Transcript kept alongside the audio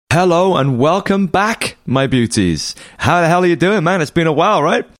Hello and welcome back, my beauties. How the hell are you doing, man? It's been a while,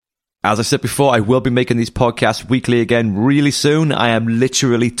 right? As I said before, I will be making these podcasts weekly again really soon. I am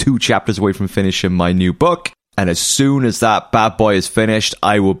literally 2 chapters away from finishing my new book. And as soon as that bad boy is finished,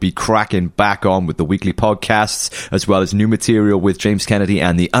 I will be cracking back on with the weekly podcasts, as well as new material with James Kennedy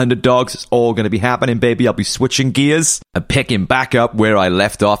and the Underdogs. It's all going to be happening, baby. I'll be switching gears and picking back up where I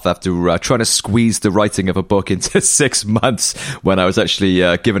left off after trying to squeeze the writing of a book into 6 months when I was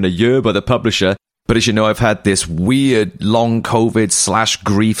actually given a year by the publisher. But as you know, I've had this weird long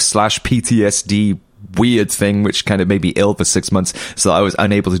COVID/grief/PTSD weird thing which kind of made me ill for 6 months, so I was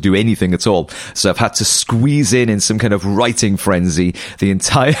unable to do anything at all. So I've had to squeeze in some kind of writing frenzy the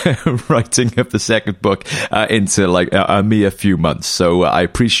entire writing of the second book into like a mere few months. So I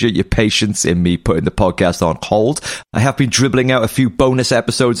appreciate your patience in me putting the podcast on hold. I have been dribbling out a few bonus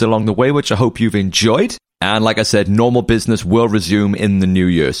episodes along the way, which I hope you've enjoyed. And like I said, normal business will resume in the new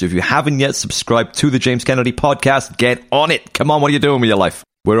year. So if you haven't yet subscribed to the James Kennedy podcast, get on it. Come on, what are you doing with your life?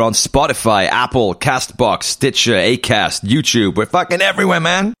 We're on Spotify, Apple, Castbox, Stitcher, Acast, YouTube. We're fucking everywhere,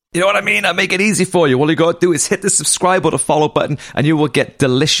 man. You know what I mean? I make it easy for you. All you got to do is hit the subscribe or the follow button, and you will get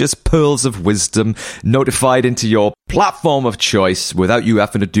delicious pearls of wisdom notified into your platform of choice without you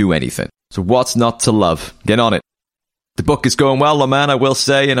having to do anything. So what's not to love? Get on it. The book is going well, though, man, I will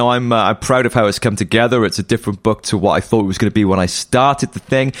say. You know, I'm proud of how it's come together. It's a different book to what I thought it was going to be when I started the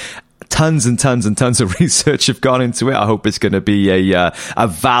thing. Tons and tons and tons of research have gone into it. I hope it's going to be a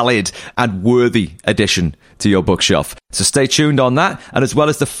valid and worthy addition to your bookshelf. So stay tuned on that. And as well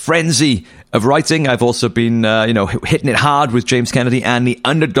as the frenzy of writing, I've also been, hitting it hard with James Kennedy and the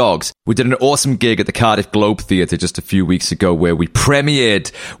Underdogs. We did an awesome gig at the Cardiff Globe Theatre just a few weeks ago where we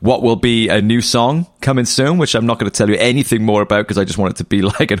premiered what will be a new song coming soon, which I'm not going to tell you anything more about because I just want it to be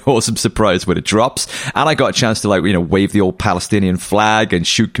like an awesome surprise when it drops. And I got a chance to wave the old Palestinian flag and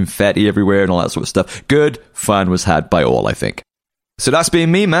shoot confetti everywhere and all that sort of stuff. Good fun was had by all, I think. So that's been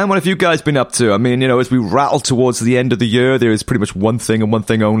me, man. What have you guys been up to? I mean, as we rattle towards the end of the year, there is pretty much one thing and one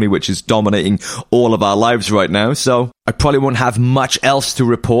thing only, which is dominating all of our lives right now. So I probably won't have much else to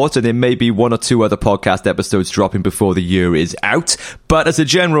report, and there may be 1 or 2 other podcast episodes dropping before the year is out. But as a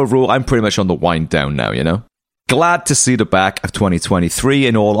general rule, I'm pretty much on the wind down now, Glad to see the back of 2023,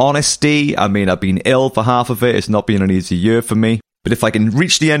 in all honesty. I mean, I've been ill for half of it. It's not been an easy year for me. But if I can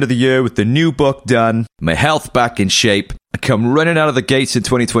reach the end of the year with the new book done, my health back in shape, I come running out of the gates in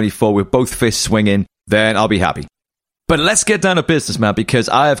 2024 with both fists swinging, then I'll be happy. But let's get down to business, man, because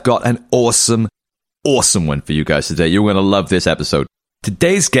I have got an awesome one for you guys today. You're going to love this episode.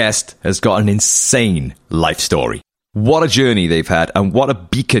 Today's guest has got an insane life story. What a journey they've had, and what a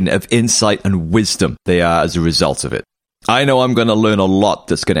beacon of insight and wisdom they are as a result of it. I know I'm going to learn a lot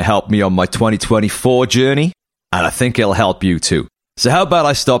that's going to help me on my 2024 journey, and I think it'll help you too. So how about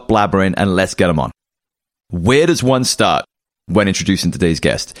I stop blabbering and let's get them on. Where does one start when introducing today's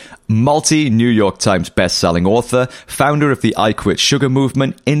guest? Multi-New York Times best-selling author, founder of the I Quit Sugar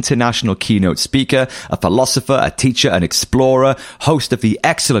movement, international keynote speaker, a philosopher, a teacher, an explorer, host of the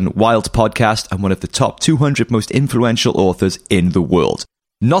excellent Wild podcast, and one of the top 200 most influential authors in the world.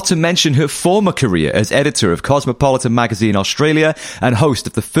 Not to mention her former career as editor of Cosmopolitan Magazine Australia and host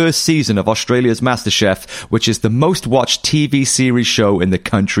of the first season of Australia's MasterChef, which is the most watched TV series show in the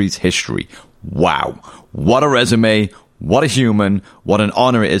country's history. Wow. What a resume. What a human. What an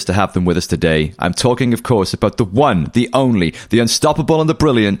honor it is to have them with us today. I'm talking, of course, about the one, the only, the unstoppable and the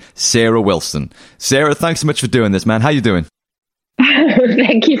brilliant Sarah Wilson. Sarah, thanks so much for doing this, man. How you doing?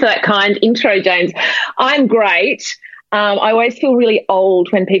 Thank you for that kind intro, James. I'm great. I always feel really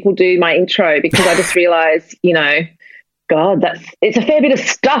old when people do my intro because I just realise, God, it's a fair bit of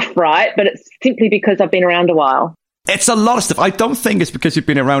stuff, right? But it's simply because I've been around a while. It's a lot of stuff. I don't think it's because you've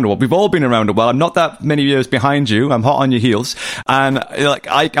been around a while. We've all been around a while. I'm not that many years behind you. I'm hot on your heels. And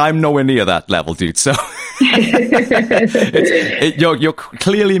I'm nowhere near that level, dude. So you're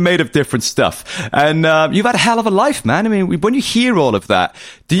clearly made of different stuff. And you've had a hell of a life, man. I mean, when you hear all of that,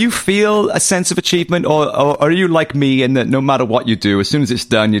 do you feel a sense of achievement, or are you like me in that no matter what you do, as soon as it's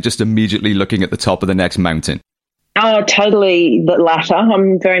done, you're just immediately looking at the top of the next mountain? Oh, totally the latter.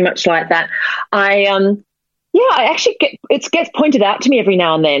 I'm very much like that. I actually it gets pointed out to me every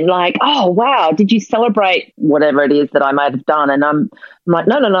now and then, like, oh, wow, did you celebrate whatever it is that I might have done? And I'm like,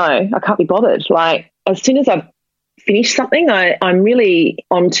 no, I can't be bothered. Like, as soon as I've finished something, I'm really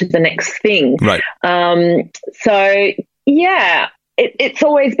on to the next thing. Right. It's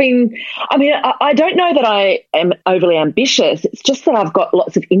always been, I don't know that I am overly ambitious. It's just that I've got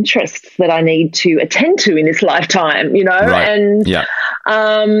lots of interests that I need to attend to in this lifetime, Right.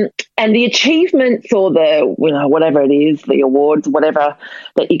 And and the achievements or the, whatever it is, the awards, whatever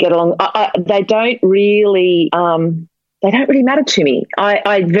that you get along, they don't really matter to me.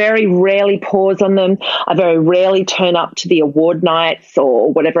 I very rarely pause on them. I very rarely turn up to the award nights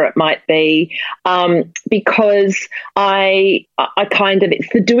or whatever it might be, because I kind of,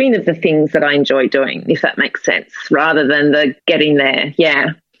 it's the doing of the things that I enjoy doing, if that makes sense, rather than the getting there.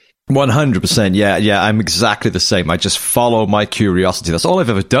 Yeah. 100%. Yeah. I'm exactly the same. I just follow my curiosity. That's all I've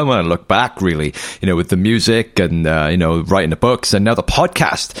ever done when I look back, really, with the music and, writing the books and now the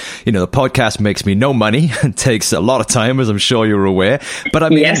podcast. The podcast makes me no money and takes a lot of time, as I'm sure you're aware. But I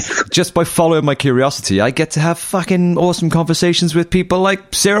mean, yes, just by following my curiosity, I get to have fucking awesome conversations with people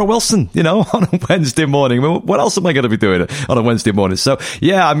like Sarah Wilson, on a Wednesday morning. What else am I going to be doing on a Wednesday morning? So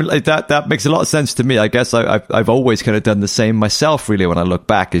yeah, I mean, like that makes a lot of sense to me. I guess I've always kind of done the same myself, really, when I look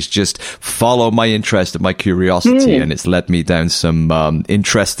back, is just follow my interest and my curiosity, and it's led me down some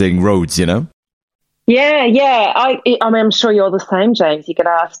interesting roads, Yeah. I mean, I'm sure you're the same, James. You get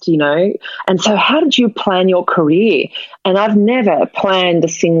asked, and so how did you plan your career? And I've never planned a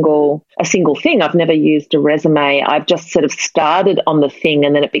single thing. I've never used a resume. I've just sort of started on the thing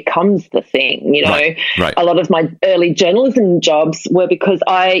and then it becomes the thing, Right. A lot of my early journalism jobs were because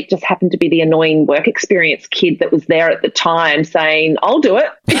I just happened to be the annoying work experience kid that was there at the time saying, I'll do it,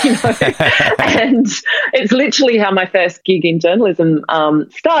 and it's literally how my first gig in journalism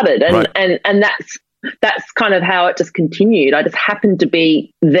started. And that's kind of how it just continued. I just happened to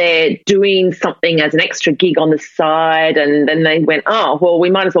be there doing something as an extra gig on the side, and then they went, oh, well, we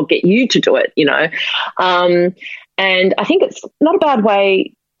might as well get you to do it, and I think it's not a bad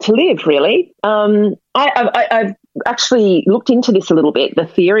way to live, really. I've actually looked into this a little bit, the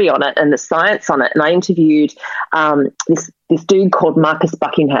theory on it and the science on it, and I interviewed this dude called Marcus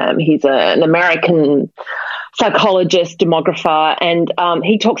Buckingham. He's an American psychologist, demographer, and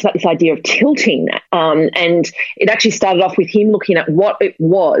he talks about this idea of tilting. And it actually started off with him looking at what it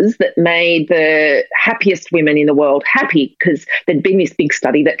was that made the happiest women in the world happy, because there'd been this big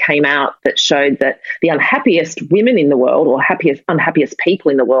study that came out that showed that the unhappiest women in the world, or unhappiest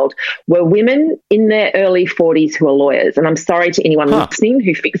people in the world, were women in their early 40s who are lawyers. And I'm sorry to anyone listening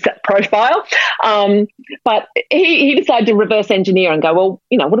who fits that profile. But he decided to reverse engineer and go, well,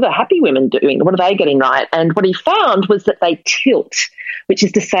 what are the happy women doing? What are they getting right? And what he found was that they tilt, which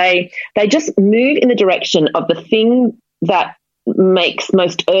is to say they just move in the direction of the thing that makes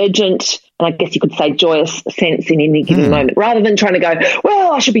most urgent and I guess you could say joyous sense in any given moment, rather than trying to go,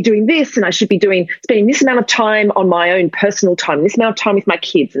 well, I should be doing this and I should be spending this amount of time on my own personal time, this amount of time with my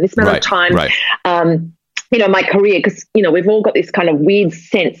kids and this amount of time my career, because, we've all got this kind of weird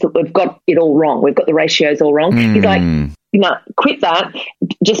sense that we've got it all wrong. We've got the ratios all wrong. He's like, quit that.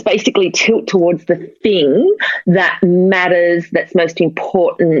 Just basically tilt towards the thing that matters, that's most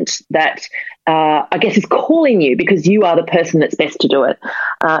important, that I guess is calling you, because you are the person that's best to do it.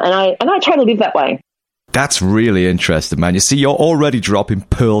 And I try to live that way. That's really interesting, man. You see, you're already dropping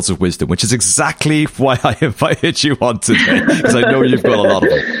pearls of wisdom, which is exactly why I invited you on today, because I know you've got a lot of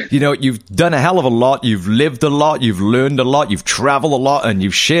them. You've done a hell of a lot. You've lived a lot. You've learned a lot. You've traveled a lot, and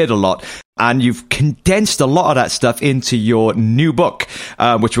you've shared a lot. And you've condensed a lot of that stuff into your new book,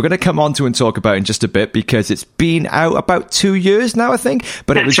 which we're going to come on to and talk about in just a bit, because it's been out about 2 years now, I think.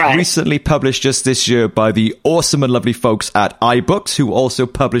 But it was recently published just this year by the awesome and lovely folks at iBooks, who also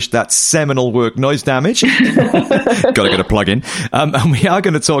published that seminal work, Noise Damage. Got to get a plug in. And we are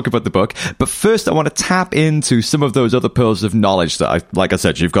going to talk about the book. But first, I want to tap into some of those other pearls of knowledge that, like I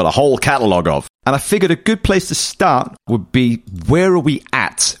said, you've got a whole catalogue of. And I figured a good place to start would be, where are we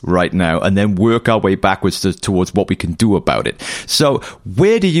at right now? And then work our way backwards towards what we can do about it. So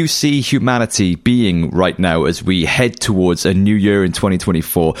where do you see humanity being right now as we head towards a new year in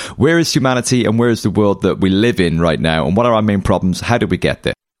 2024? Where is humanity and where is the world that we live in right now? And what are our main problems? How do we get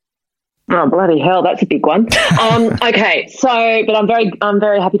there? Oh, bloody hell, that's a big one. Okay, but I'm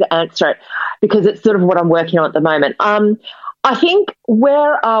very happy to answer it, because it's sort of what I'm working on at the moment. I think,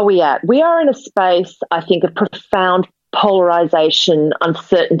 where are we at? We are in a space, I think, of profound polarization,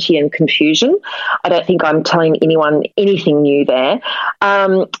 uncertainty and confusion. I don't think I'm telling anyone anything new there.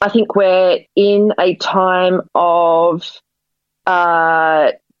 I think we're in a time of,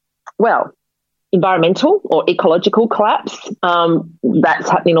 environmental or ecological collapse. That's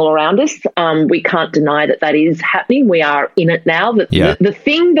happening all around us. We can't deny that is happening. We are in it now. The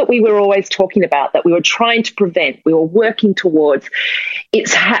thing that we were always talking about, that we were trying to prevent, we were working towards,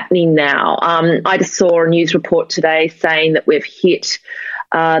 it's happening now. I just saw a news report today saying that we've hit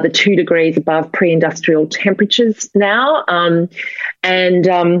the 2 degrees above pre-industrial temperatures now.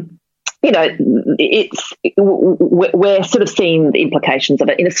 we're sort of seeing the implications of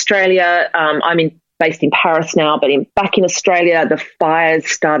it in Australia. Based in Paris now, but back in Australia, the fires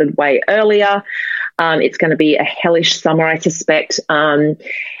started way earlier. It's going to be a hellish summer, I suspect, and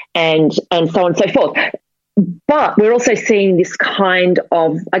so on and so forth. But we're also seeing this kind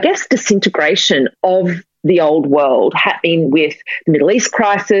of, I guess, disintegration of the old world happening with the Middle East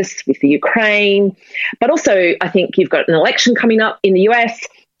crisis, with the Ukraine, but also I think you've got an election coming up in the US,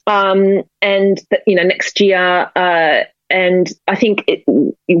 and next year. And I think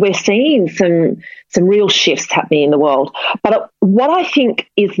we're seeing some real shifts happening in the world. But what I think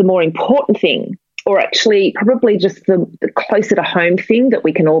is the more important thing, or actually probably just the closer to home thing that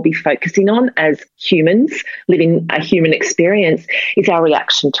we can all be focusing on as humans living a human experience, is our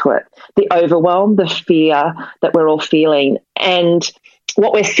reaction to it, the overwhelm, the fear that we're all feeling. And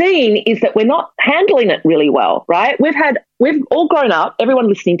what we're seeing is that we're not handling it really well, right? We've all grown up, everyone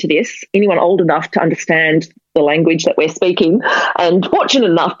listening to this, anyone old enough to understand the language that we're speaking and fortunate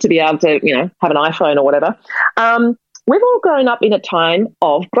enough to be able to, have an iPhone or whatever. We've all grown up in a time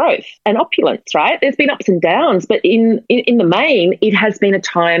of growth and opulence, right? There's been ups and downs, but in the main, it has been a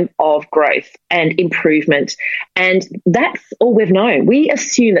time of growth and improvement. And that's all we've known. We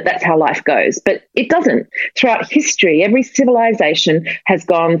assume that that's how life goes, but it doesn't. Throughout history, every civilization has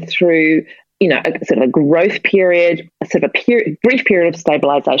gone through, a sort of a growth period, a sort of brief period of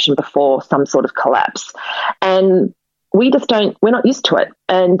stabilization before some sort of collapse. And we're not used to it.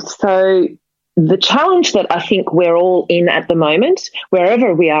 And so the challenge that I think we're all in at the moment,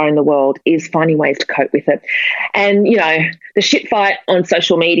 wherever we are in the world, is finding ways to cope with it. And, the shit fight on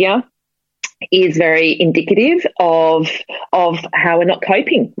social media is very indicative of how we're not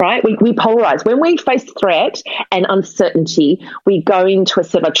coping, right? We polarize. When we face threat and uncertainty, we go into a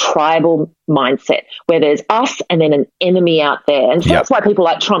sort of a tribal mindset where there's us and then an enemy out there. And so that's why people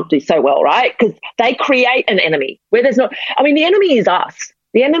like Trump do so well, right? Because they create an enemy where there's not, the enemy is us.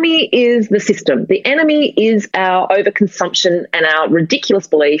 The enemy is the system. The enemy is our overconsumption and our ridiculous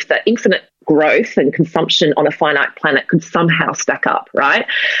belief that infinite growth and consumption on a finite planet could somehow stack up, right?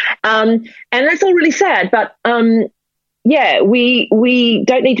 And that's all really sad. But we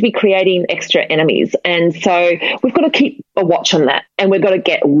don't need to be creating extra enemies. And so we've got to keep a watch on that, and we've got to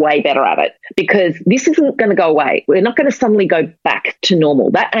get way better at it, because this isn't going to go away. We're not going to suddenly go back to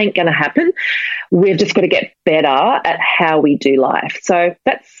normal. That ain't going to happen. We've just got to get better at how we do life. So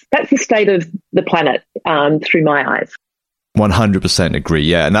that's the state of the planet through my eyes. 100% agree,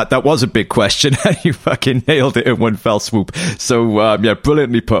 yeah. And that was a big question. You fucking nailed it in one fell swoop. So,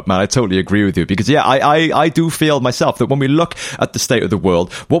 brilliantly put, man. I totally agree with you. Because, I do feel myself that when we look at the state of the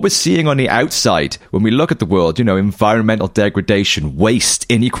world, what we're seeing on the outside, when we look at the world, environmental degradation, waste,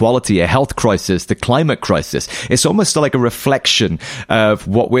 inequality, a health crisis, the climate crisis, it's almost like a reflection of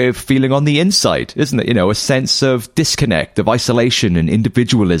what we're feeling on the inside, isn't it? A sense of disconnect, of isolation and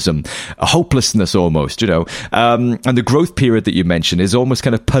individualism, a hopelessness almost, and the growth period that you mentioned is almost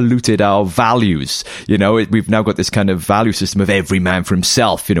kind of polluted our values. We've now got this kind of value system of every man for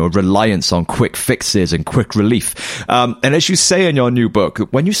himself, a reliance on quick fixes and quick relief. And as you say in your new book,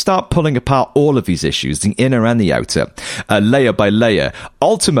 when you start pulling apart all of these issues, the inner and the outer, layer by layer,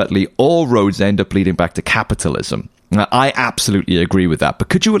 ultimately all roads end up leading back to capitalism. Now, I absolutely agree with that. But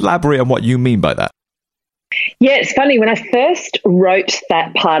could you elaborate on what you mean by that? Yeah, it's funny. When I first wrote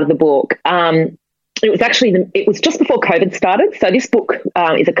that part of the book, it was just before COVID started. So this book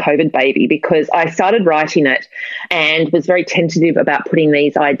is a COVID baby, because I started writing it and was very tentative about putting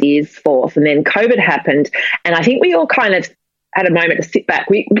these ideas forth. And then COVID happened, and I think we all kind of had a moment to sit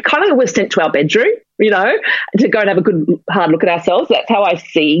back. We kind of were sent to our bedroom, to go and have a good hard look at ourselves. That's how I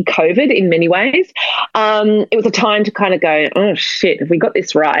see COVID in many ways. It was a time to kind of go, oh shit, have we got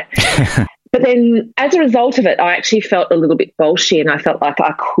this right? But then as a result of it, I actually felt a little bit bolshy, and I felt like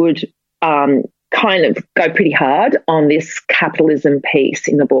I could kind of go pretty hard on this capitalism piece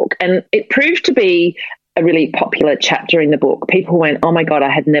in the book. And it proved to be a really popular chapter in the book. People went, oh my God, I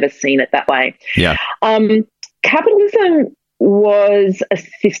had never seen it that way. Yeah. Capitalism is a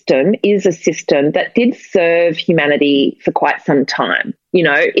system that did serve humanity for quite some time.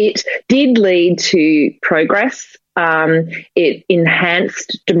 It did lead to progress. It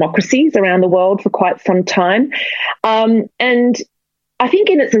enhanced democracies around the world for quite some time. And I think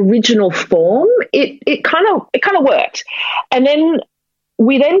in its original form, it kind of worked. And then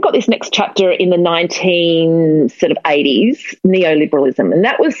we got this next chapter in the 1980s, neoliberalism. And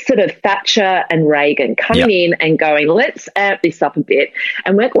that was sort of Thatcher and Reagan coming in and going, let's amp this up a bit.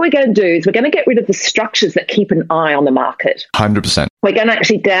 And what we're going to do is we're going to get rid of the structures that keep an eye on the market. 100%. We're going to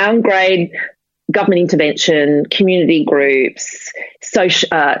actually downgrade government intervention, community groups,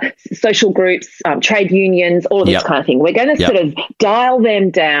 social groups, trade unions, all of this kind of thing. We're going to sort of dial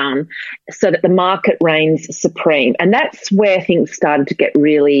them down so that the market reigns supreme. And that's where things started to get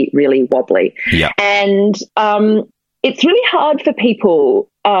really, really wobbly. Yeah. And it's really hard for people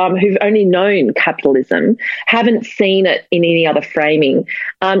who've only known capitalism, haven't seen it in any other framing,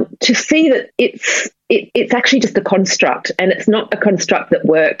 to see that it's actually just a construct, and it's not a construct that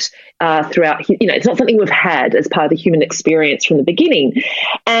worked throughout. It's not something we've had as part of the human experience from the beginning.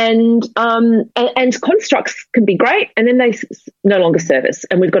 And constructs can be great, and then they no longer serve us,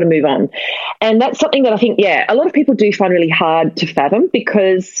 and we've got to move on. And that's something that I think, a lot of people do find really hard to fathom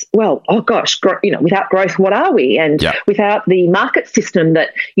because, well, oh gosh, without growth, what are we? And without the market system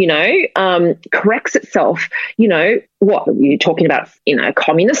that corrects itself, what are you talking about?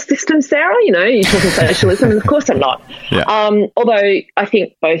 Communist system, Sarah? You're talking socialism? Of course I'm not. Although I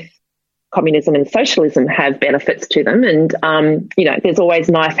think both communism and socialism have benefits to them, and there's always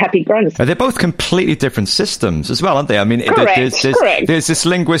nice, happy growth. They're both completely different systems as well, aren't they? I mean, correct. There's this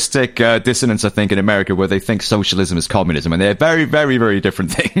linguistic dissonance, I think, in America where they think socialism is communism, and they're very, very, very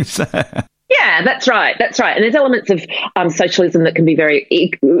different things. Yeah, that's right. And there's elements of socialism that can be very,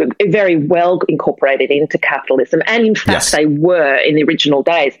 very well incorporated into capitalism. And in fact, they were in the original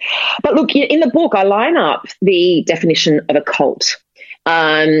days. But look, in the book, I line up the definition of a cult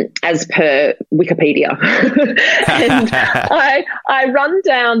as per Wikipedia. And I run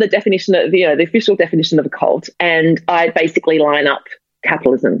down the definition of, the official definition of a cult, and I basically line up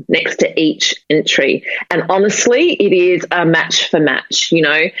capitalism next to each entry. And honestly, it is a match for match.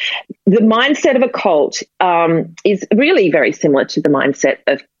 The mindset of a cult is really very similar to the mindset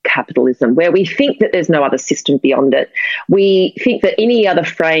of capitalism, where we think that there's no other system beyond it. We think that any other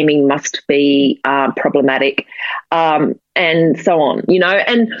framing must be problematic, and so on,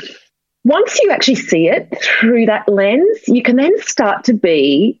 And once you actually see it through that lens, you can then start to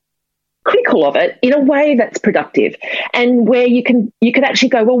be critical of it in a way that's productive, and where you can actually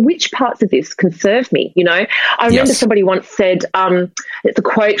go, well, which parts of this can serve me? I remember somebody once said, it's a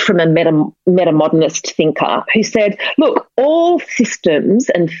quote from a meta-modernist thinker who said, look, all systems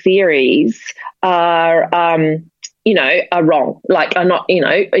and theories are wrong, are not,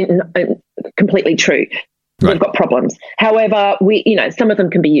 completely true. Right. We've got problems. However, some of them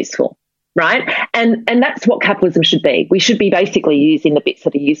can be useful. Right. And that's what capitalism should be. We should be basically using the bits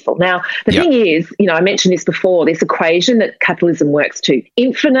that are useful. Now, the thing is, I mentioned this before, this equation that capitalism works to: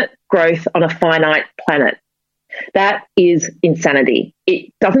 infinite growth on a finite planet. That is insanity.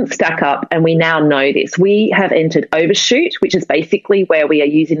 It doesn't stack up, and we now know this. We have entered overshoot, which is basically where we are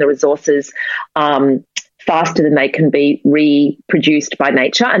using the resources faster than they can be reproduced by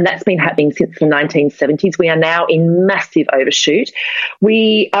nature. And that's been happening since the 1970s. We are now in massive overshoot.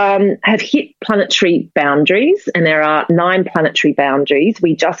 We have hit planetary boundaries, and there are 9 planetary boundaries.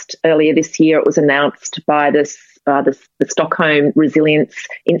 We just earlier this year, it was announced by the Stockholm Resilience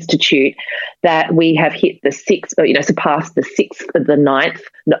Institute that we have hit the 6th, surpassed the 6th of the 9th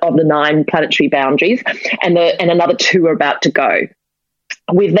of the 9 planetary boundaries, and another 2 are about to go.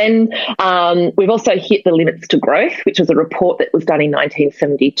 We've also hit the limits to growth, which was a report that was done in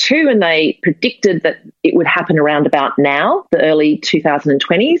 1972, and they predicted that it would happen around about now, the early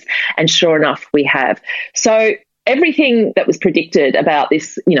 2020s, and sure enough, we have. So everything that was predicted about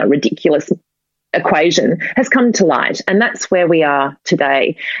this, ridiculous equation has come to light, and that's where we are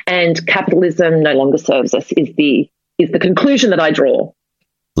today. And capitalism no longer serves us is the conclusion that I draw.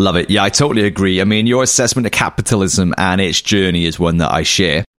 Love it. Yeah, I totally agree. I mean, your assessment of capitalism and its journey is one that I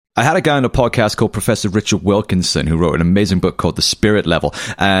share. I had a guy on a podcast called Professor Richard Wilkinson who wrote an amazing book called The Spirit Level,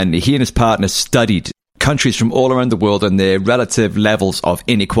 and he and his partner studied countries from all around the world and their relative levels of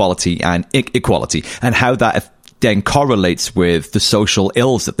inequality and equality, and how that then correlates with the social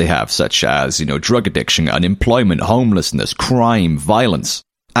ills that they have, such as, drug addiction, unemployment, homelessness, crime, violence.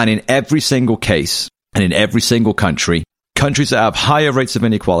 And in every single case, and in every single country, countries that have higher rates of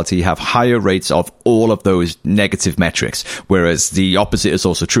inequality have higher rates of all of those negative metrics, whereas the opposite is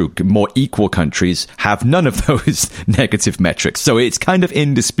also true. More equal countries have none of those negative metrics. So it's kind of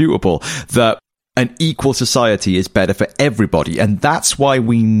indisputable that an equal society is better for everybody. And that's why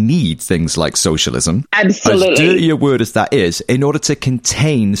we need things like socialism. Absolutely. As dirty a word as that is, in order to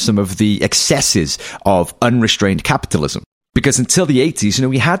contain some of the excesses of unrestrained capitalism. Because until the 80s,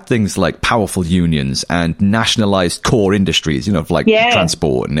 we had things like powerful unions and nationalized core industries,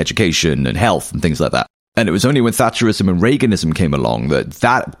 transport and education and health and things like that. And it was only when Thatcherism and Reaganism came along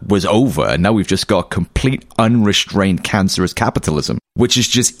that was over. And now we've just got complete unrestrained cancerous capitalism, which is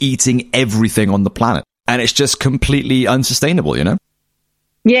just eating everything on the planet. And it's just completely unsustainable,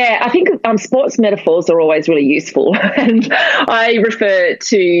 Yeah, I think sports metaphors are always really useful. And I refer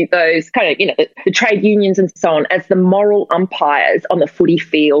to those kind of, the trade unions and so on as the moral umpires on the footy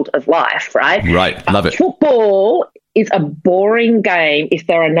field of life, right? Right. Love it. Football is a boring game if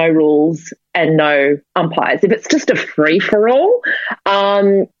there are no rules and no umpires. If it's just a free-for-all,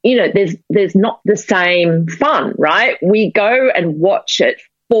 there's not the same fun, right? We go and watch it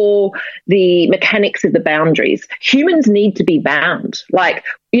for the mechanics of the boundaries. Humans need to be bound.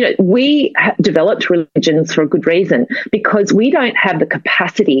 We developed religions for a good reason, because we don't have the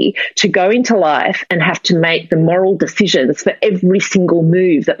capacity to go into life and have to make the moral decisions for every single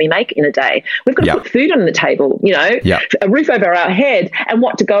move that we make in a day. We've got to put food on the table, a roof over our head, and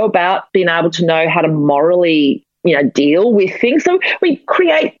what to go about being able to know how to morally deal with things. So we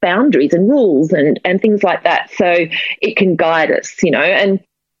create boundaries and rules and things like that, so it can guide us,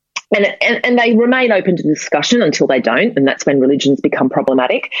 and they remain open to discussion until they don't, and that's when religions become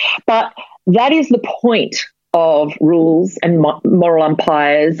problematic. But that is the point of rules and moral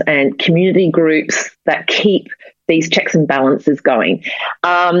umpires and community groups that keep these checks and balances going.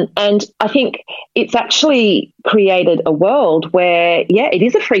 And I think it's actually created a world where, it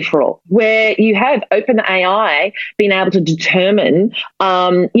is a free-for-all, where you have OpenAI being able to determine,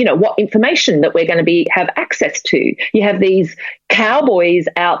 what information that we're going to have access to. You have these cowboys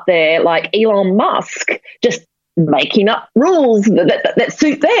out there like Elon Musk just making up rules that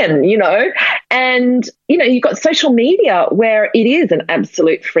suit them, and, you've got social media where it is an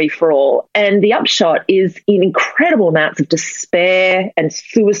absolute free-for-all. And the upshot is in incredible amounts of despair and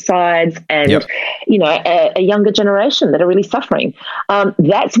suicides and, a younger generation that are really suffering.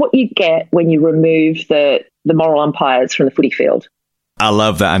 That's what you get when you remove the moral umpires from the footy field. I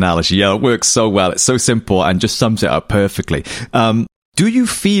love that analogy. Yeah, it works so well. It's so simple and just sums it up perfectly. Do you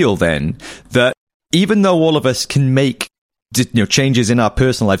feel then that even though all of us can make changes in our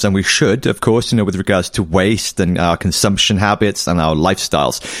personal lives, and we should, of course, with regards to waste and our consumption habits and our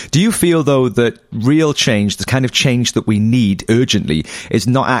lifestyles, do you feel, though, that real change, the kind of change that we need urgently, is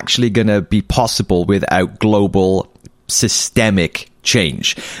not actually going to be possible without global systemic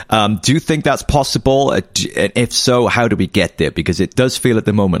change? Do you think that's possible? And if so, how do we get there? Because it does feel at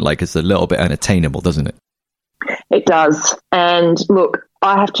the moment like it's a little bit unattainable, doesn't it? It does. And look,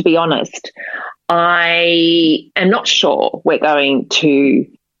 I have to be honest, I am not sure we're going to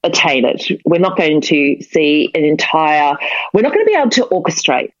attain it. We're not going to see we're not going to be able to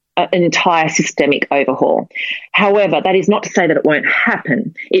orchestrate an entire systemic overhaul. However, that is not to say that it won't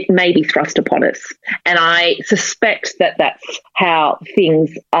happen. It may be thrust upon us. And I suspect that that's how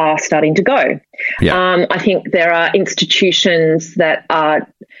things are starting to go. Yeah. I think there are institutions that are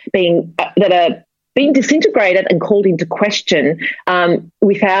being disintegrated and called into question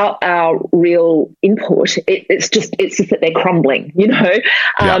without our real input. It's just that they're crumbling,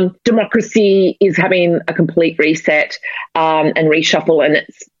 Democracy is having a complete reset and reshuffle, and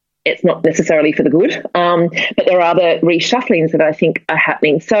it's not necessarily for the good, but there are other reshufflings that I think are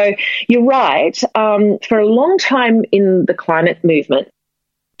happening. So you're right. For a long time in the climate movement,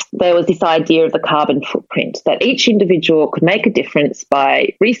 there was this idea of the carbon footprint, that each individual could make a difference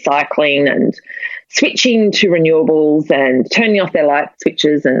by recycling and switching to renewables and turning off their light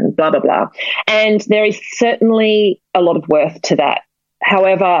switches and blah, blah, blah. And there is certainly a lot of worth to that.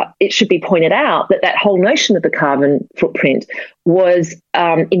 However, it should be pointed out that whole notion of the carbon footprint was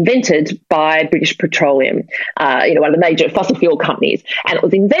invented by British Petroleum, one of the major fossil fuel companies. And it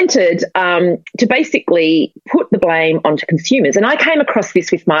was invented to basically put the blame onto consumers. And I came across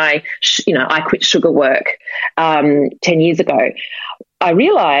this with my, I Quit Sugar work 10 years ago. I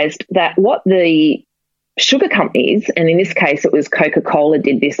realised that what the sugar companies, and in this case it was Coca-Cola,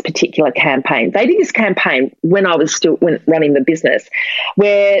 did this particular campaign. They did this campaign when I was still running the business,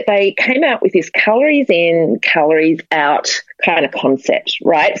 where they came out with this calories in, calories out kind of concept,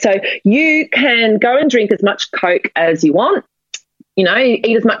 right? So you can go and drink as much Coke as you want,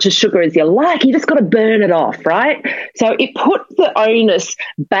 eat as much as sugar as you like. You just got to burn it off, right? So it put the onus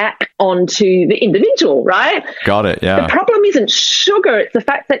back onto the individual, right? Got it. Yeah. The problem isn't sugar; it's the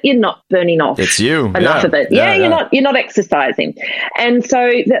fact that you're not burning off. It's you enough of it. Yeah, you're not exercising, and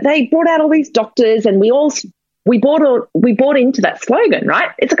so they brought out all these doctors, and we bought into that slogan, right?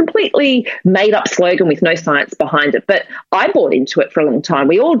 It's a completely made up slogan with no science behind it, but I bought into it for a long time.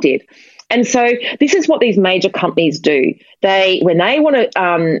 We all did. And so this is what these major companies do. When they want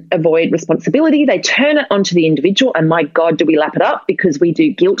to avoid responsibility, they turn it onto the individual. And my God, do we lap it up, because we do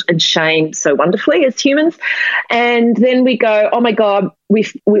guilt and shame so wonderfully as humans. And then we go, oh my God, we're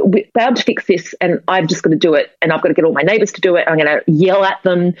bound to fix this, and I've just got to do it. And I've got to get all my neighbours to do it. I'm going to yell at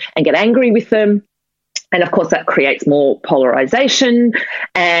them and get angry with them. And of course, that creates more polarization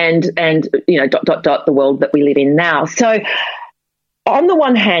and the world that we live in now. So on the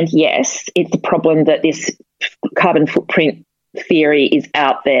one hand, yes, it's a problem that this carbon footprint theory is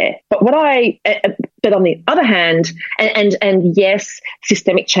out there. But on the other hand, and yes,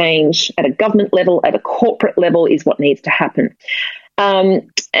 systemic change at a government level, at a corporate level is what needs to happen.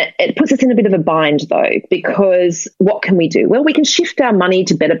 It puts us in a bit of a bind, though, because what can we do? Well, we can shift our money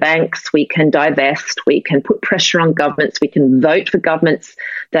to better banks. We can divest. We can put pressure on governments. We can vote for governments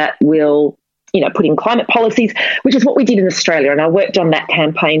that will, put in climate policies, which is what we did in Australia. And I worked on that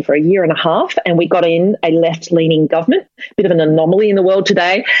campaign for a year and a half, and we got in a left-leaning government, a bit of an anomaly in the world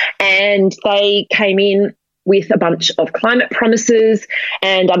today. And they came in with a bunch of climate promises,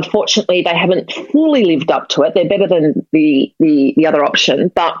 and unfortunately they haven't fully lived up to it. They're better than the other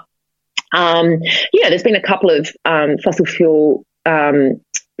option, but there's been a couple of fossil fuel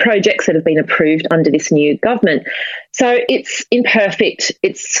projects that have been approved under this new government. So it's imperfect,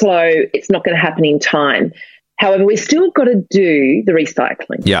 it's slow, it's not going to happen in time. However, we've still got to do the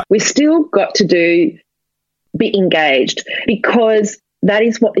recycling. Yeah. We've still got to be engaged, because that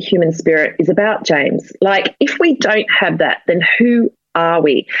is what the human spirit is about, James. Like, if we don't have that, then who are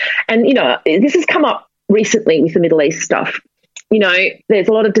we? And, this has come up recently with the Middle East stuff. There's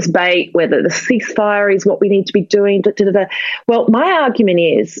a lot of debate whether the ceasefire is what we need to be doing. Well, my argument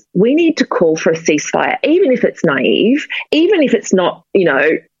is we need to call for a ceasefire, even if it's naive, even if it's not,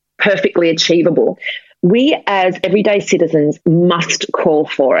 perfectly achievable. We as everyday citizens must call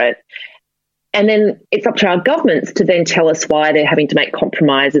for it. And then it's up to our governments to then tell us why they're having to make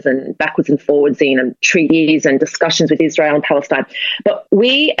compromises and backwards and forwards in treaties and discussions with Israel and Palestine. But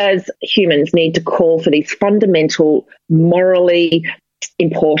we as humans need to call for these fundamental, morally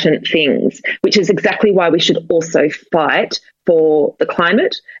important things, which is exactly why we should also fight for the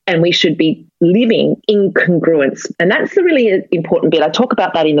climate, and we should be living in congruence. And that's the really important bit. I talk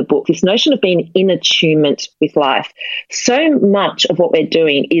about that in the book, this notion of being in attunement with life. So much of what we're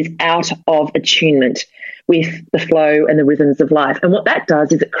doing is out of attunement with the flow and the rhythms of life. And what that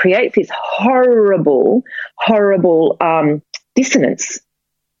does is it creates this horrible dissonance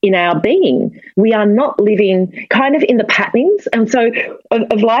in our being. We are not living kind of in the patterns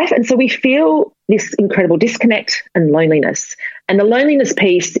of life. And so we feel this incredible disconnect and loneliness. And the loneliness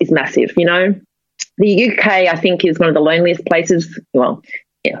piece is massive. The UK, I think, is one of the loneliest places. Well,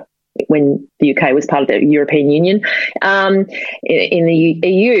 yeah, when the UK was part of the European Union, in the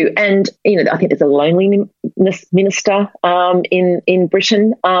EU. And, I think there's a loneliness minister in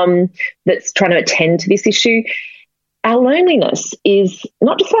Britain that's trying to attend to this issue. Our loneliness is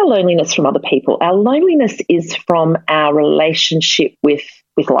not just our loneliness from other people. Our loneliness is from our relationship with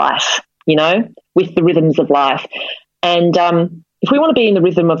life, with the rhythms of life. And if we want to be in the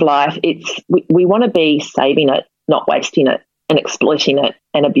rhythm of life, we want to be saving it, not wasting it, and exploiting it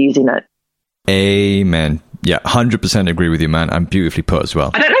and abusing it. Amen. Yeah, 100% agree with you, man. And beautifully put as well.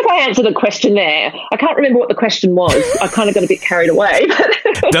 I don't know if I answered the question there. I can't remember what the question was. I kind of got a bit carried away.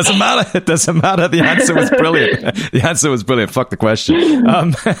 Doesn't matter. It doesn't matter. The answer was brilliant. The answer was brilliant. Fuck the question.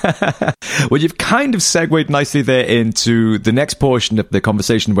 Well, you've kind of segued nicely there into the next portion of the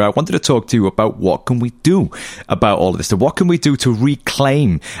conversation, where I wanted to talk to you about what can we do about all of this. So what can we do to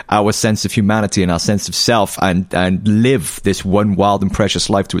reclaim our sense of humanity and our sense of self and live this one wild and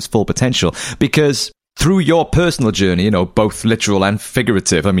precious life to its full potential? Because through your personal journey, both literal and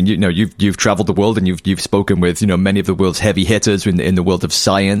figurative, I mean, you've traveled the world and you've spoken with, many of the world's heavy hitters in the world of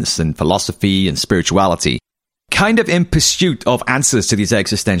science and philosophy and spirituality, kind of in pursuit of answers to these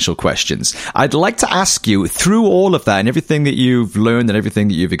existential questions. I'd like to ask you, through all of that and everything that you've learned and everything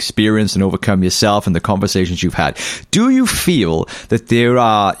that you've experienced and overcome yourself and the conversations you've had, do you feel that there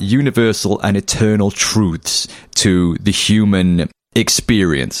are universal and eternal truths to the human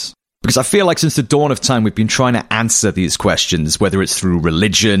experience? Because I feel like since the dawn of time, we've been trying to answer these questions, whether it's through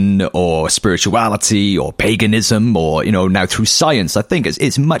religion or spirituality or paganism or, now through science. I think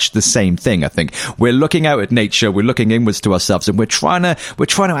it's much the same thing. I think we're looking out at nature, we're looking inwards to ourselves, and we're trying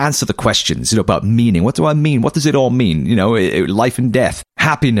to answer the questions, about meaning. What do I mean? What does it all mean? Life and death,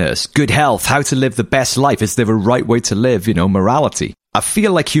 happiness, good health, how to live the best life. Is there a right way to live? Morality. I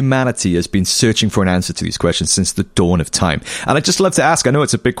feel like humanity has been searching for an answer to these questions since the dawn of time. And I'd just love to ask, I know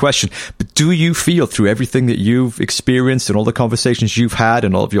it's a big question, but do you feel through everything that you've experienced and all the conversations you've had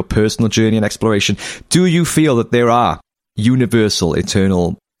and all of your personal journey and exploration, do you feel that there are universal,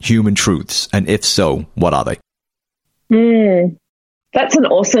 eternal human truths? And if so, what are they? That's an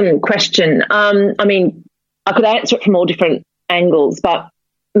awesome question. I mean, I could answer it from all different angles, but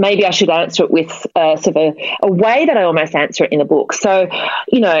maybe I should answer it with sort of a way that I almost answer it in the book. So,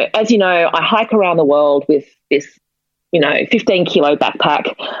 as you know, I hike around the world with this 15-kilo backpack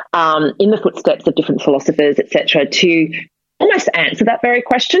in the footsteps of different philosophers, etc., to almost answer that very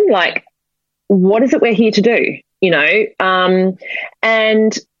question, like, what is it we're here to do?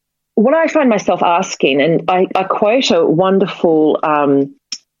 And what I find myself asking, and I quote a wonderful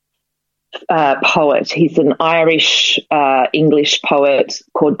poet. He's an Irish English poet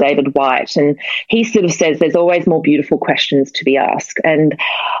called David Whyte, and he sort of says there's always more beautiful questions to be asked. And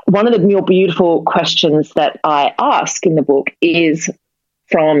one of the more beautiful questions that I ask in the book is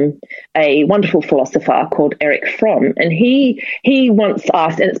from a wonderful philosopher called Erich Fromm, and he once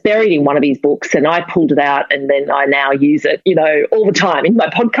asked, and it's buried in one of his books, and I pulled it out, and then I now use it, all the time in my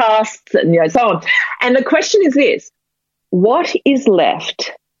podcasts and so on. And the question is this: what is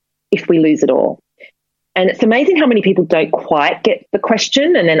left if we lose it all? And it's amazing how many people don't quite get the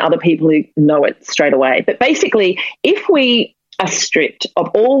question, and then other people who know it straight away. But basically, if we are stripped of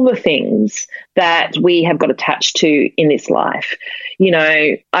all the things that we have got attached to in this life,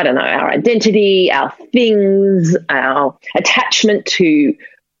 I don't know, our identity, our things, our attachment to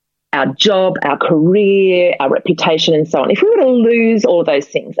our job, our career, our reputation, and so on. If we were to lose all of those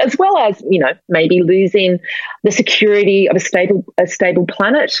things, as well as, maybe losing the security of a stable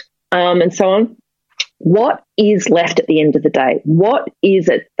planet, and so on, what is left at the end of the day? What is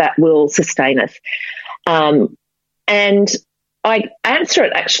it that will sustain us? And I answer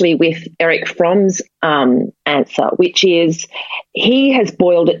it actually with Erich Fromm's answer, which is he has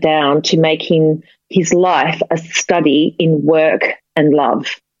boiled it down to making his life a study in work and love.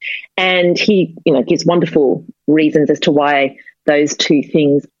 And he, gives wonderful reasons as to why those two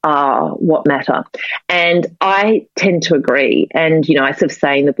things are what matter. And I tend to agree. And, I sort of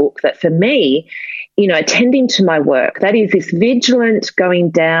say in the book that for me, attending to my work, that is this vigilant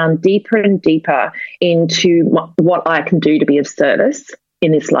going down deeper and deeper into what I can do to be of service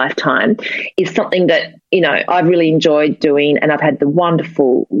in this lifetime, is something that, I've really enjoyed doing. And I've had the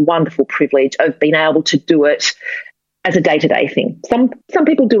wonderful, wonderful privilege of being able to do it as a day-to-day thing. Some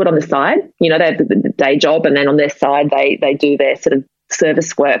people do it on the side, they have the day job, and then on their side they do their sort of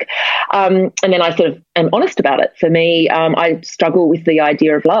service work. And then I sort of am honest about it. For me, I struggle with the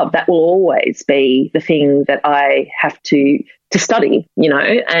idea of love. That will always be the thing that I have to study,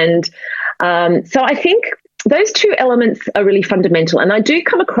 And so I think those two elements are really fundamental. And I do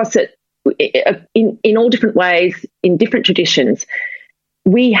come across it in all different ways, in different traditions.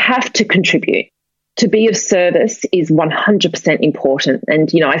 We have to contribute. To be of service is 100% important.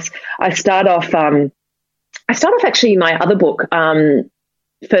 And, I start off actually in my other book,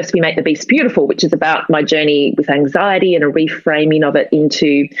 First We Make the Beast Beautiful, which is about my journey with anxiety and a reframing of it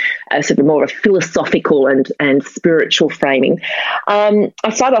into a sort of more of a philosophical and spiritual framing. I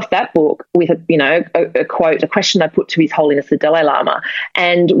start off that book with a quote, a question I put to His Holiness the Dalai Lama,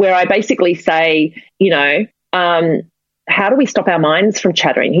 and where I basically say, how do we stop our minds from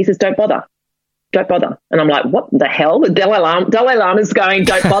chattering? He says, don't bother. Don't bother. And I'm like, what the hell? The Dalai Lama's going,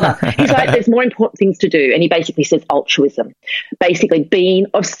 don't bother. He's like, there's more important things to do. And he basically says altruism. Basically, being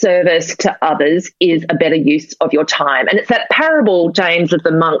of service to others is a better use of your time. And it's that parable, James, of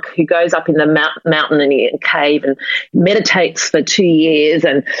the monk who goes up in the mountain and a cave and meditates for 2 years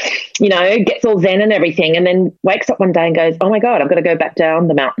and, gets all zen and everything, and then wakes up one day and goes, oh my God, I've got to go back down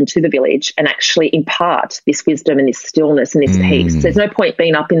the mountain to the village and actually impart this wisdom and this stillness and this peace. There's no point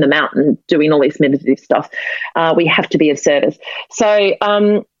being up in the mountain doing all this meditative stuff. We have to be of service. So,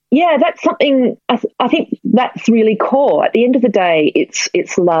 that's something I think that's really core. At the end of the day,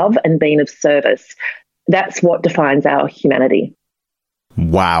 it's love and being of service. That's what defines our humanity.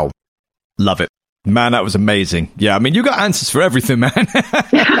 Wow. Love it. Man, that was amazing. Yeah, I mean, you got answers for everything, man. I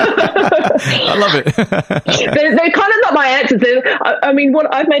love it. they're kind of not my answers. I mean,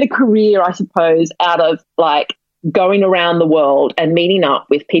 I've made a career, I suppose, out of like going around the world and meeting up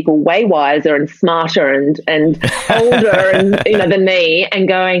with people way wiser and smarter and older and than me, and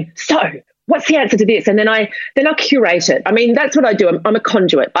going, so what's the answer to this? And then I curate it. I mean, that's what I do. I'm a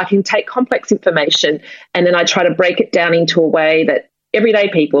conduit. I can take complex information and then I try to break it down into a way that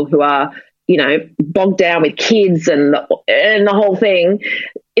everyday people who are bogged down with kids and the whole thing,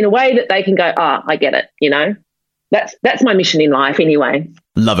 in a way that they can go, I get it. That's my mission in life anyway.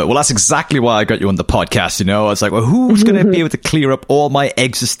 Love it. Well, that's exactly why I got you on the podcast. I was like, well, who's going to be able to clear up all my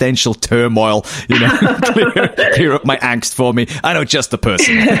existential turmoil, clear up my angst for me? I know just the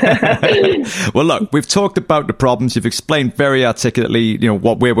person. Well, look, we've talked about the problems. You've explained very articulately,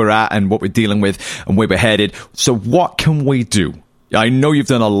 where we're at and what we're dealing with and where we're headed. So what can we do I know you've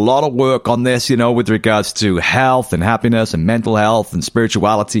done a lot of work on this, with regards to health and happiness and mental health and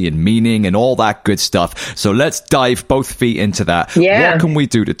spirituality and meaning and all that good stuff. So let's dive both feet into that. Yeah. What can we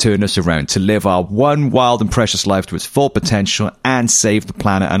do to turn this around, to live our one wild and precious life to its full potential and save the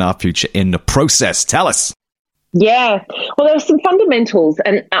planet and our future in the process? Tell us. Yeah, well, there are some fundamentals,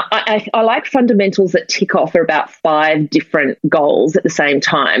 and I like fundamentals that tick off about 5 different goals at the same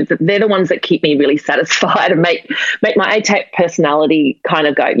time. They're the ones that keep me really satisfied and make my A-type personality kind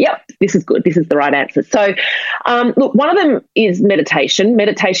of go, yep, this is good, this is the right answer. So, look, one of them is meditation.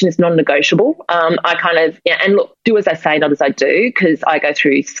 Meditation is non-negotiable. And look, do as I say, not as I do, because I go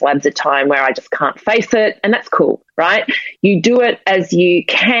through slabs of time where I just can't face it, and that's cool, right? You do it as you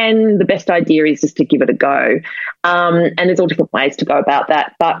can. The best idea is just to give it a go. And there's all different ways to go about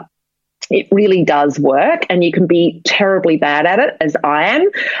that, but it really does work, and you can be terribly bad at it, as I am.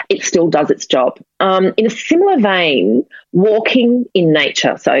 It still does its job. In a similar vein, walking in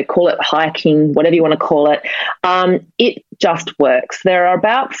nature, so call it hiking, whatever you want to call it, it just works. There are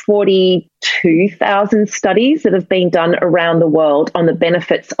about 42,000 studies that have been done around the world on the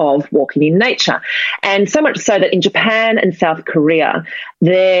benefits of walking in nature. And so much so that in Japan and South Korea,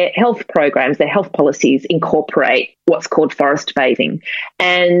 their health programs, their health policies incorporate what's called forest bathing.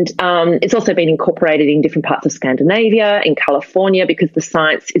 And it's also been incorporated in different parts of Scandinavia, in California, because the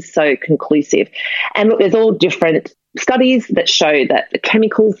science is so conclusive. And look, there's all different studies that show that the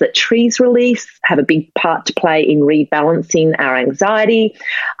chemicals that trees release have a big part to play in rebalancing our anxiety.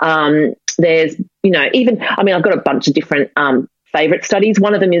 There's, I've got a bunch of different favorite studies.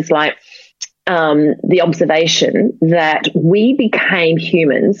 One of them is like the observation that we became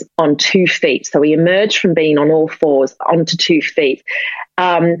humans on 2 feet. So we emerged from being on all fours onto 2 feet.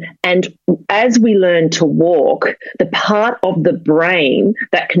 And as we learn to walk, the part of the brain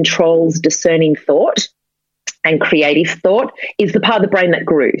that controls discerning thought and creative thought is the part of the brain that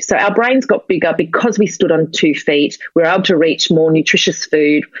grew. So our brains got bigger because we stood on 2 feet. We were able to reach more nutritious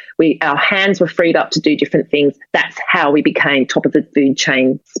food. Our hands were freed up to do different things. That's how we became top of the food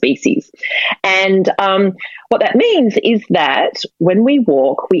chain species. And what that means is that when we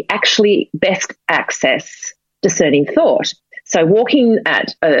walk, we actually best access discerning thought. So walking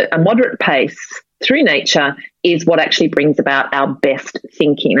at a moderate pace through nature is what actually brings about our best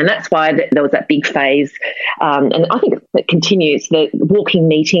thinking. And that's why there was that big phase. And I think it continues, the walking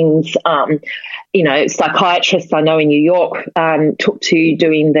meetings, psychiatrists I know in New York took to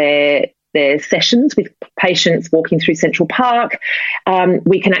doing their sessions with patients walking through Central Park.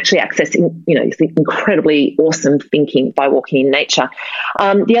 We can actually access, incredibly awesome thinking by walking in nature.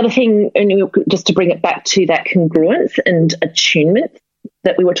 The other thing, and just to bring it back to that congruence and attunement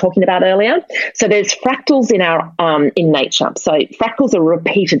that we were talking about earlier. So there's fractals in nature. So fractals are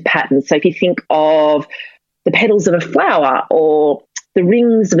repeated patterns. So if you think of the petals of a flower or the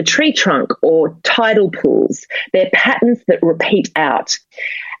rings of a tree trunk or tidal pools, they're patterns that repeat out.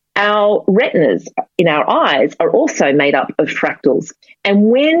 Our retinas in our eyes are also made up of fractals. And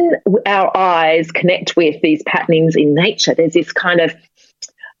when our eyes connect with these patternings in nature, there's this kind of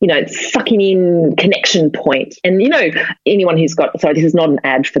sucking in connection point. And, anyone who's this is not an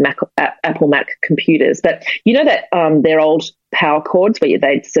ad for Apple Mac computers, but that their old power cords where you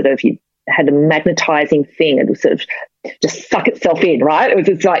had a magnetizing thing and it would sort of just suck itself in, right? It was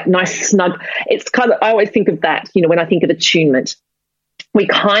just like nice, snug. It's kind of, I always think of that, when I think of attunement. We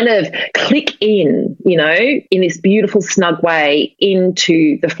kind of click in, in this beautiful, snug way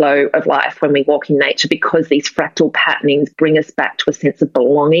into the flow of life when we walk in nature, because these fractal patternings bring us back to a sense of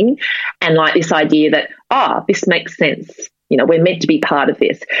belonging and like this idea that, this makes sense. We're meant to be part of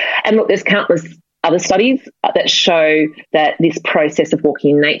this. And look, there's countless other studies that show that this process of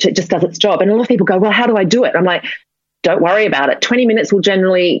walking in nature just does its job. And a lot of people go, well, how do I do it? I'm like, don't worry about it. 20 minutes will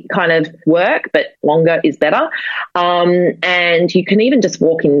generally kind of work, but longer is better. And you can even just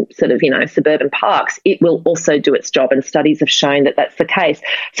walk in suburban parks. It will also do its job. And studies have shown that that's the case.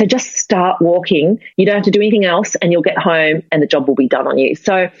 So just start walking. You don't have to do anything else and you'll get home and the job will be done on you.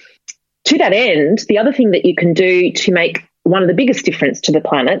 So to that end, the other thing that you can do to make one of the biggest difference to the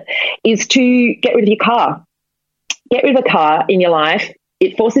planet is to get rid of your car. Get rid of a car in your life.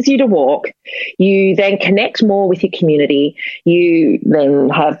 It forces you to walk. You then connect more with your community. You then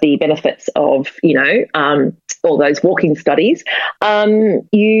have the benefits of, all those walking studies.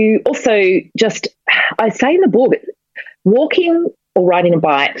 You also I say in the book, walking or riding a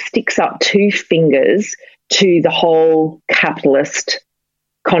bike sticks up 2 fingers to the whole capitalist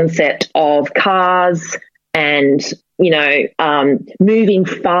concept of cars and, moving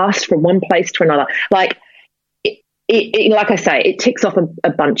fast from one place to another. Like, like I say, it ticks off a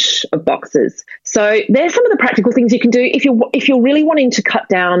bunch of boxes. So there's some of the practical things you can do if you're really wanting to cut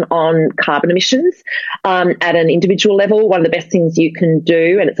down on carbon emissions at an individual level. One of the best things you can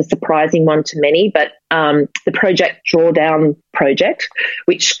do, and it's a surprising one to many, but the Project Drawdown project,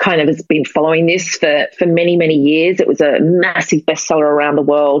 which kind of has been following this for many, many years. It was a massive bestseller around the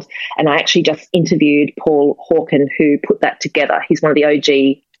world, and I actually just interviewed Paul Hawken, who put that together. He's one of the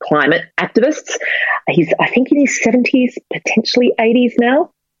OG climate activists. He's, I think, in his 70s, potentially 80s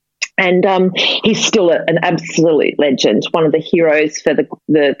now. And he's still an absolute legend, one of the heroes for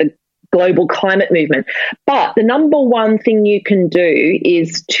the global climate movement. But the number one thing you can do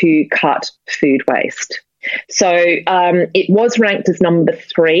is to cut food waste. So it was ranked as number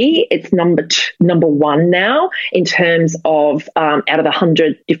 3. It's number 1 now in terms of out of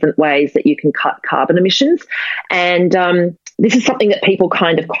 100 different ways that you can cut carbon emissions. And this is something that people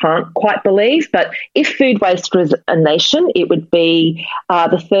kind of can't quite believe, but if food waste was a nation, it would be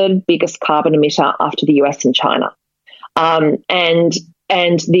the 3rd biggest carbon emitter after the US and China. And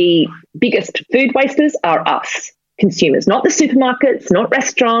the biggest food wasters are us, consumers, not the supermarkets, not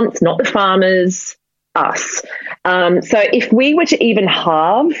restaurants, not the farmers, us. So if we were to even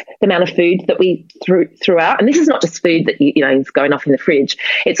halve the amount of food that we threw out, and this is not just food that you know is going off in the fridge,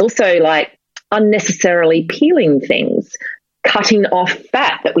 it's also like unnecessarily peeling things, cutting off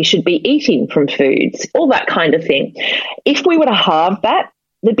fat that we should be eating from foods, all that kind of thing. If we were to halve that,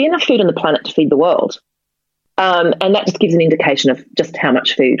 there'd be enough food on the planet to feed the world. And that just gives an indication of just how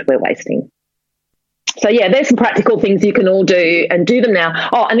much food we're wasting. So, yeah, there's some practical things you can all do and do them now.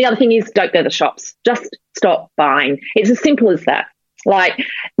 Oh, and the other thing is don't go to the shops. Just stop buying. It's as simple as that. Like,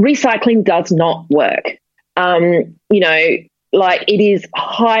 recycling does not work. You know, like it is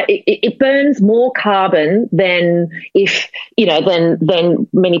high, it burns more carbon than than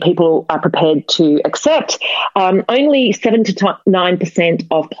many people are prepared to accept. Only 7 to 9%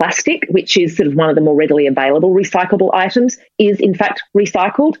 of plastic, which is sort of one of the more readily available recyclable items, is in fact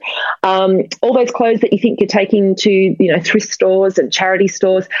recycled. All those clothes that you think you're taking to, thrift stores and charity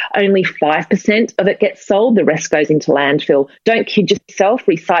stores, only 5% of it gets sold. The rest goes into landfill. Don't kid yourself.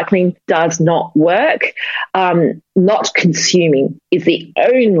 Recycling does not work. Not consuming is the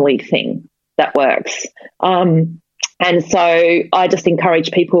only thing that works. And so I just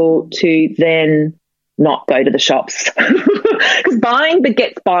encourage people to then not go to the shops because buying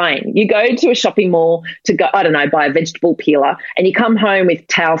begets buying. You go to a shopping mall to go, I don't know, buy a vegetable peeler and you come home with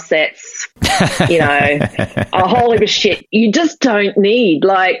towel sets, a whole heap of shit you just don't need.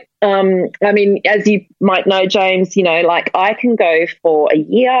 Like, I mean, as you might know, James, I can go for a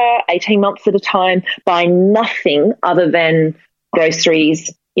year, 18 months at a time, buy nothing other than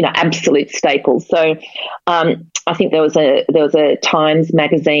groceries, absolute staples. So I think there was a Times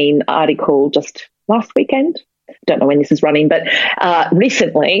Magazine article just last weekend. Don't know when this is running, but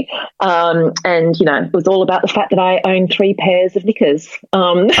recently, and it was all about the fact that I own 3 pairs of knickers.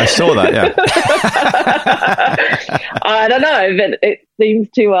 I saw that, yeah. I don't know, but it seems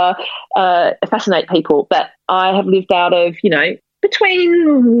to fascinate people. But I have lived out of,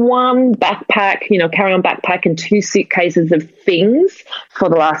 between one backpack, carry-on backpack, and 2 suitcases of things for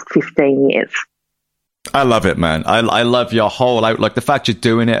the last 15 years. I love it, man. I love your whole outlook. The fact you're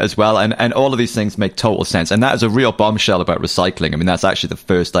doing it as well. And all of these things make total sense. And that is a real bombshell about recycling. I mean, that's actually the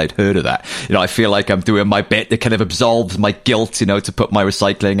first I'd heard of that. I feel like I'm doing my bit. It kind of absolves my guilt, to put my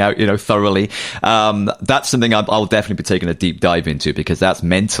recycling out, thoroughly. That's something I'll definitely be taking a deep dive into because that's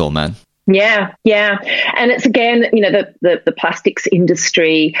mental, man. Yeah. And it's, again, the plastics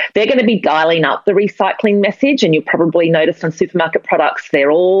industry, they're going to be dialing up the recycling message. And you'll probably notice on supermarket products,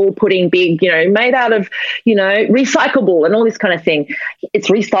 they're all putting big, made out of, recyclable and all this kind of thing. It's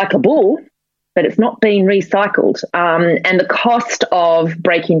recyclable, but it's not being recycled. And the cost of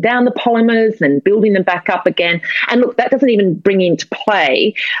breaking down the polymers and building them back up again. And look, that doesn't even bring into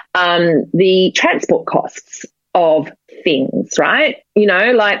play the transport costs of things, right?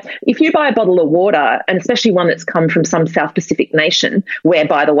 Like if you buy a bottle of water, and especially one that's come from some South Pacific nation where,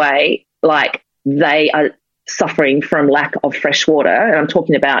 by the way, like they are suffering from lack of fresh water, and I'm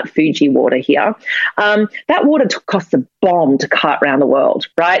talking about Fiji water here, that water costs a bomb to cart around the world,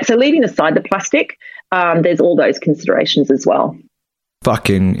 right? So leaving aside the plastic, there's all those considerations as well.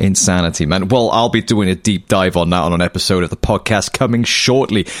 Fucking insanity, man. Well, I'll be doing a deep dive on that on an episode of the podcast coming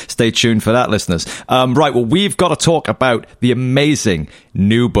shortly. Stay tuned for that, listeners. Right, well, we've got to talk about the amazing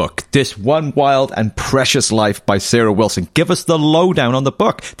new book, This One Wild and Precious Life by Sarah Wilson. Give us the lowdown on the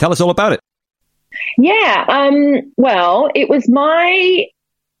book. Tell us all about it. Yeah, well, it was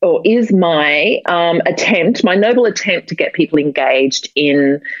is my attempt, my noble attempt to get people engaged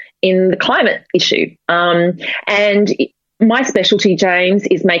in in the climate issue. And my specialty, James,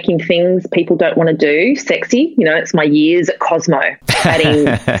 is making things people don't want to do sexy. You know, it's my years at Cosmo, adding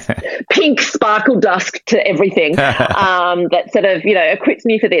pink sparkle dusk to everything. That sort of, you know, equips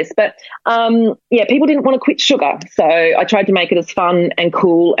me for this. But, people didn't want to quit sugar. So I tried to make it as fun and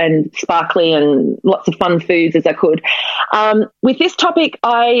cool and sparkly and lots of fun foods as I could. With this topic,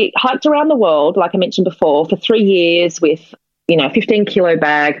 I hiked around the world, like I mentioned before, for 3 years with, you know, a 15-kilo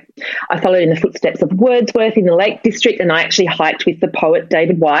bag. I followed in the footsteps of Wordsworth in the Lake District, and I actually hiked with the poet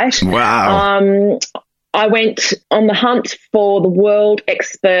David Whyte. Wow. I went on the hunt for the world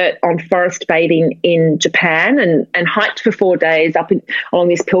expert on forest bathing in Japan and hiked for 4 days along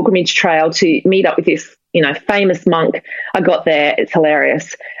this pilgrimage trail to meet up with this, you know, famous monk. I got there. It's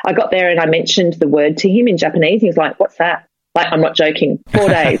hilarious. I got there and I mentioned the word to him in Japanese. He was like, "What's that?" Like, I'm not joking. 4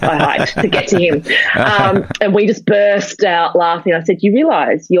 days I hiked to get to him. And we just burst out laughing. I said, "You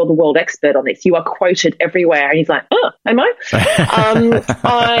realise you're the world expert on this. You are quoted everywhere." And he's like, "Oh, am I?"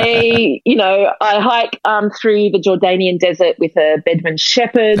 I hike through the Jordanian desert with a Bedouin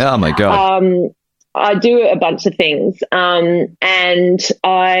shepherd. Oh, my God. I do a bunch of things. I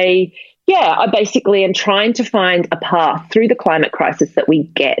basically am trying to find a path through the climate crisis that we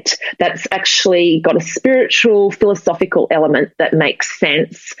get that's actually got a spiritual, philosophical element that makes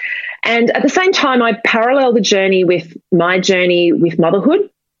sense. And at the same time, I parallel the journey with my journey with motherhood.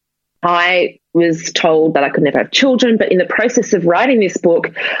 I was told that I could never have children, but in the process of writing this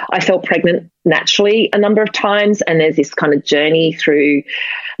book, I fell pregnant naturally a number of times, and there's this kind of journey through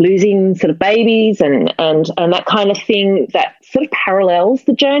losing sort of babies and that kind of thing that sort of parallels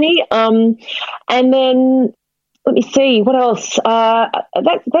the journey. And then let me see what else.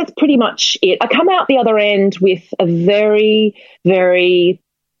 That's pretty much it. I come out the other end with a very, very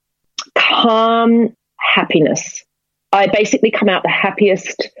calm happiness. I basically come out the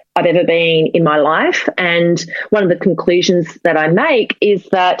happiest I've ever been in my life. And one of the conclusions that I make is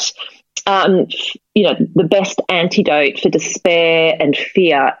that, the best antidote for despair and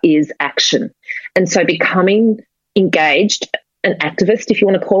fear is action. And so becoming engaged, an activist, if you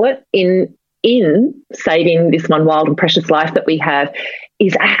want to call it, in saving this one wild and precious life that we have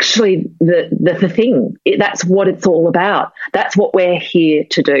is actually the thing. That's what it's all about. That's what we're here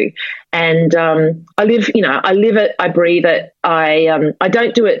to do. And I live it, I breathe it. I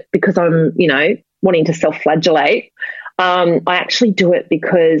don't do it because I'm, wanting to self-flagellate. I actually do it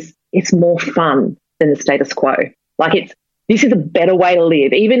because it's more fun than the status quo. This is a better way to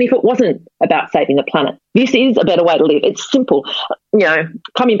live, even if it wasn't about saving the planet. This is a better way to live. It's simple.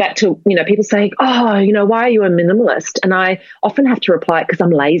 Coming back to, people saying, "Oh, why are you a minimalist?" And I often have to reply, because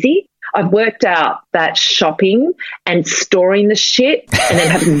I'm lazy. I've worked out that shopping and storing the shit and then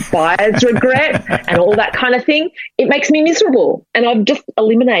having buyer's regret and all that kind of thing, it makes me miserable. And I've just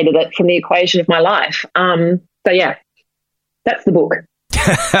eliminated it from the equation of my life. That's the book.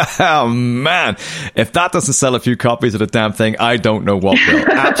 Oh, man. If that doesn't sell a few copies of the damn thing, I don't know what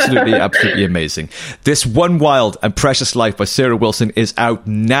will. Absolutely, absolutely amazing. This One Wild and Precious Life by Sarah Wilson is out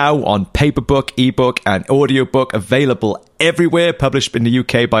now on paperback, ebook, and audiobook, available everywhere, published in the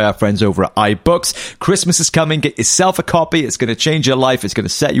UK by our friends over at iBooks. Christmas is coming. Get yourself a copy. It's going to change your life. It's going to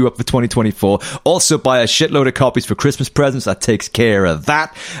set you up for 2024. Also, buy a shitload of copies for Christmas presents. That takes care of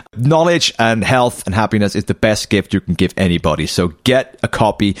that. Knowledge and health and happiness is the best gift you can give anybody. So get a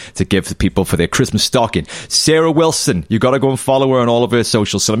copy to give to people for their Christmas stocking. Sarah Wilson, you got to go and follow her on all of her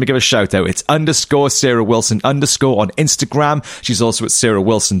socials. So let me give a shout out. It's _Sarah Wilson_ on Instagram. She's also at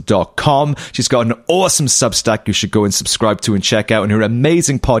sarahwilson.com. She's got an awesome Substack you should go and subscribe to and check out, and her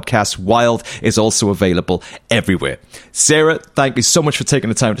amazing podcast Wild is also available everywhere. Sarah, thank you so much for taking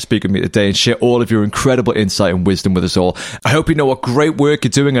the time to speak with me today and share all of your incredible insight and wisdom with us all. I hope you know what great work you're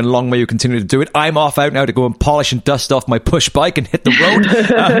doing, and long may you continue to do it. I'm off out now to go and polish and dust off my push bike and hit the road.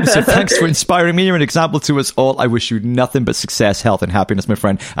 So thanks for inspiring me. You're an example to us all. I wish you nothing but success, health, and happiness, my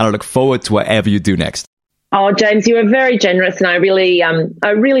friend, and I look forward to whatever you do next. Oh, James, you are very generous, and I really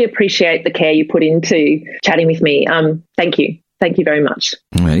appreciate the care you put into chatting with me. Thank you. Thank you very much.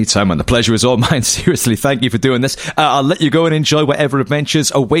 Anytime, man. The pleasure is all mine. Seriously, thank you for doing this. I'll let you go and enjoy whatever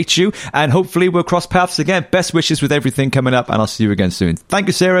adventures await you, and hopefully we'll cross paths again. Best wishes with everything coming up, and I'll see you again soon. Thank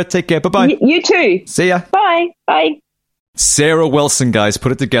you, Sarah. Take care. Bye-bye. You too. See ya. Bye. Bye. Sarah Wilson, guys,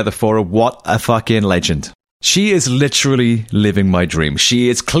 put it together for her. What a fucking legend. She is literally living my dream. She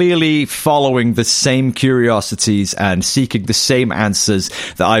is clearly following the same curiosities and seeking the same answers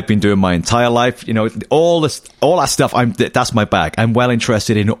that I've been doing my entire life. You know, all that stuff, that's my bag. I'm well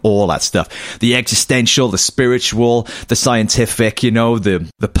interested in all that stuff. The existential, the spiritual, the scientific, you know, the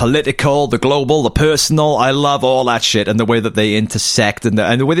political, the global, the personal. I love all that shit, and the way that they intersect, and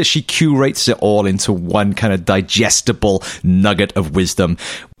the way that she curates it all into one kind of digestible nugget of wisdom.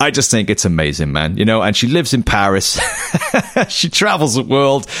 I just think it's amazing, man. You know, and she lives in Paris. She travels the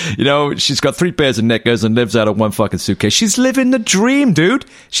world. You know, she's got 3 pairs of knickers and lives out of one fucking suitcase. She's living the dream, dude.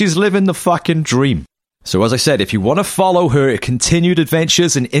 She's living the fucking dream. So as I said, if you want to follow her continued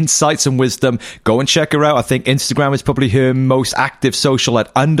adventures and insights and wisdom, go and check her out. I think Instagram is probably her most active social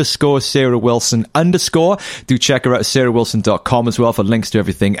at _Sarah Wilson _. Do check her out at sarahwilson.com as well for links to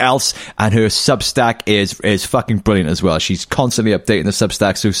everything else. And her Substack is fucking brilliant as well. She's constantly updating the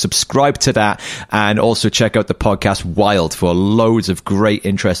Substack, so subscribe to that. And also check out the podcast Wild for loads of great,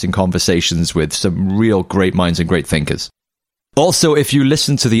 interesting conversations with some real great minds and great thinkers. Also, if you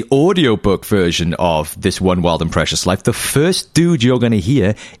listen to the audiobook version of This One Wild and Precious Life, the first dude you're going to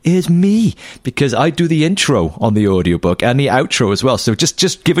hear is me, because I do the intro on the audiobook and the outro as well. So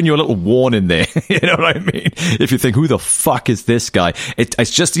just giving you a little warning there. You know what I mean? If you think, who the fuck is this guy?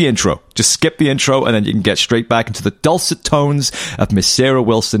 It's just the intro. Just skip the intro and then you can get straight back into the dulcet tones of Miss Sarah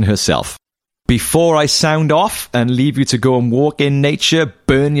Wilson herself. Before I sound off and leave you to go and walk in nature,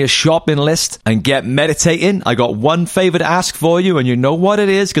 burn your shopping list, and get meditating, I got one favor to ask for you, and you know what it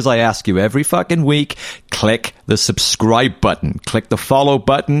is, because I ask you every fucking week. Click the subscribe button. Click the follow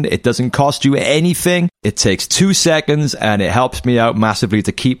button. It doesn't cost you anything. It takes 2 seconds, and it helps me out massively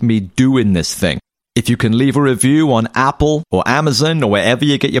to keep me doing this thing. If you can leave a review on Apple or Amazon or wherever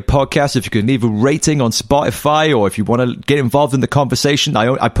you get your podcasts, if you can leave a rating on Spotify, or if you want to get involved in the conversation,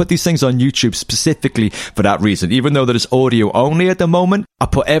 I put these things on YouTube specifically for that reason. Even though that it's audio only at the moment, I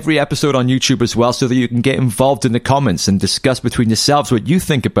put every episode on YouTube as well so that you can get involved in the comments and discuss between yourselves what you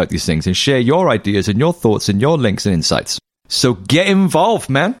think about these things and share your ideas and your thoughts and your links and insights. So get involved,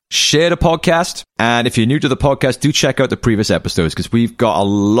 man. Share the podcast. And if you're new to the podcast, do check out the previous episodes, because we've got a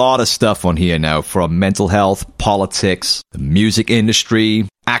lot of stuff on here now, from mental health, politics, the music industry,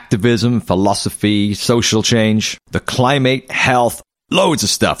 activism, philosophy, social change, the climate, health, loads of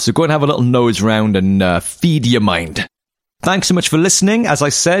stuff. So go and have a little nose round and feed your mind. Thanks so much for listening. As I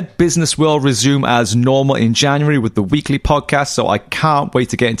said, business will resume as normal in January with the weekly podcast, so I can't wait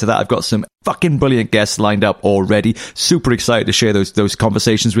to get into that. I've got some fucking brilliant guests lined up already. Super excited to share those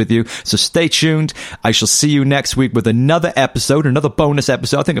conversations with you. So stay tuned. I shall see you next week with another episode, another bonus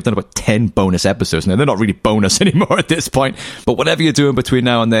episode. I think I've done about 10 bonus episodes now. They're not really bonus anymore at this point. But whatever you're doing between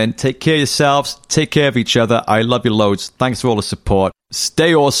now and then, take care of yourselves. Take care of each other. I love you loads. Thanks for all the support.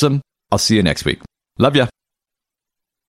 Stay awesome. I'll see you next week. Love ya.